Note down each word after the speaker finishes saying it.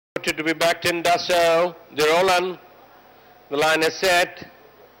To be backed in Dasso. They're all on. The line is set.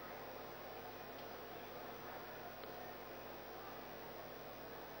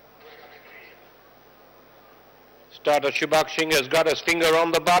 Starter Shubhak Singh has got his finger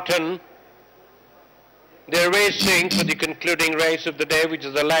on the button. They're racing for the concluding race of the day, which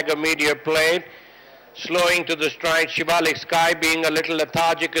is the Lago Medio plate. Slowing to the stride, Shivalik Sky being a little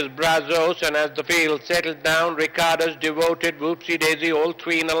lethargic is Brazos, and as the field settles down, Ricardo's Devoted, Whoopsie Daisy, all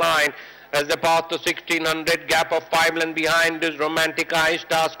three in a line. As they pass the 1600, gap of 5 lengths behind is Romantic Eye,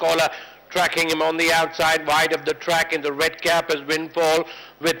 Star Scholar tracking him on the outside, wide of the track. In the red cap is Windfall,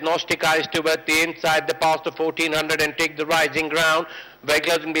 with Gnostic Eyes toward the inside. They pass the 1400 and take the rising ground.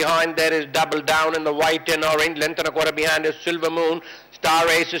 Vehicles in behind there is Double Down in the white and orange. Length and a quarter behind is Silver Moon. Star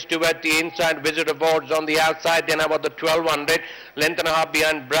Races toward the inside, Wizard of Oz on the outside. Then about the 1200, length and a half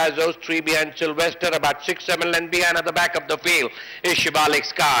behind Brazos, 3 behind Sylvester, about 6-7 lengths behind at the back of the field is Shivalik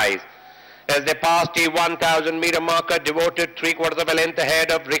Skies. As they pass the 1,000 meter marker, Devoted 3/4 of a length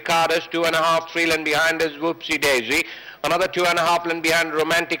ahead of Ricardo's, 2.5, 3 lengths behind is Whoopsie Daisy. Another 2.5 lengths behind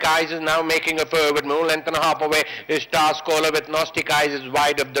Romantic Eyes is now making a forward move. Length and a half away is Star Scholar, with Gnostic Eyes is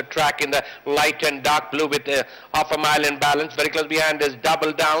wide of the track in the light and dark blue with half a mile in balance. Very close behind is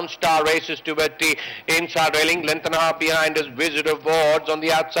Double Down. Star Races toward the inside railing. Length and a half behind is Wizard of Oz. On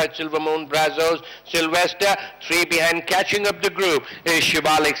the outside, Silver Moon, Brazos, Sylvester. 3 behind. Catching up the group is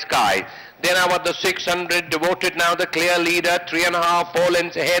Shivalik Sky. Then about the 600, Devoted now the clear leader, 3.5, 4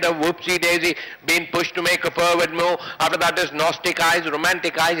 lengths ahead of Whoopsie Daisy, being pushed to make a forward move. After that is Gnostic Eyes,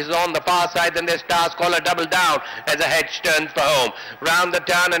 Romantic Eyes is on the far side, then there's Star Scholar, Double Down as a head turns for home. Round the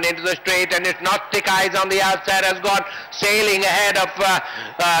turn and into the straight, and it's Gnostic Eyes on the outside, has gone sailing ahead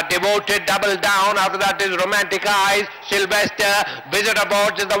of Devoted, Double Down. After that is Romantic Eyes, Sylvester, Wizard of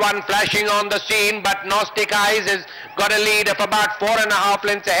Oz is the one flashing on the scene, but Gnostic Eyes has got a lead of about 4.5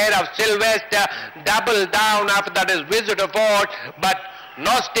 lengths ahead of Sylvester. Double Down, after that is Wizard of Oz, but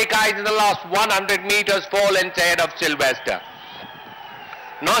Gnostic Eyes in the last 100 meters, 4 lengths ahead of Sylvester.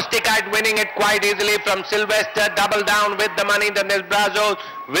 Gnostic Eyes winning it quite easily from Sylvester. Double Down with the money, then there's Brazos,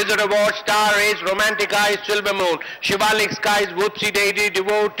 Wizard of Oz, Star Race, Romantic Eyes, Silver Moon, Shivalik Skies, Whoopsie Daisy,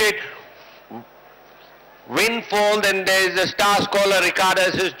 Devoted, Windfall, then there's a Star Scholar.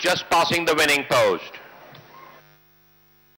 Ricardo's is just passing the winning post.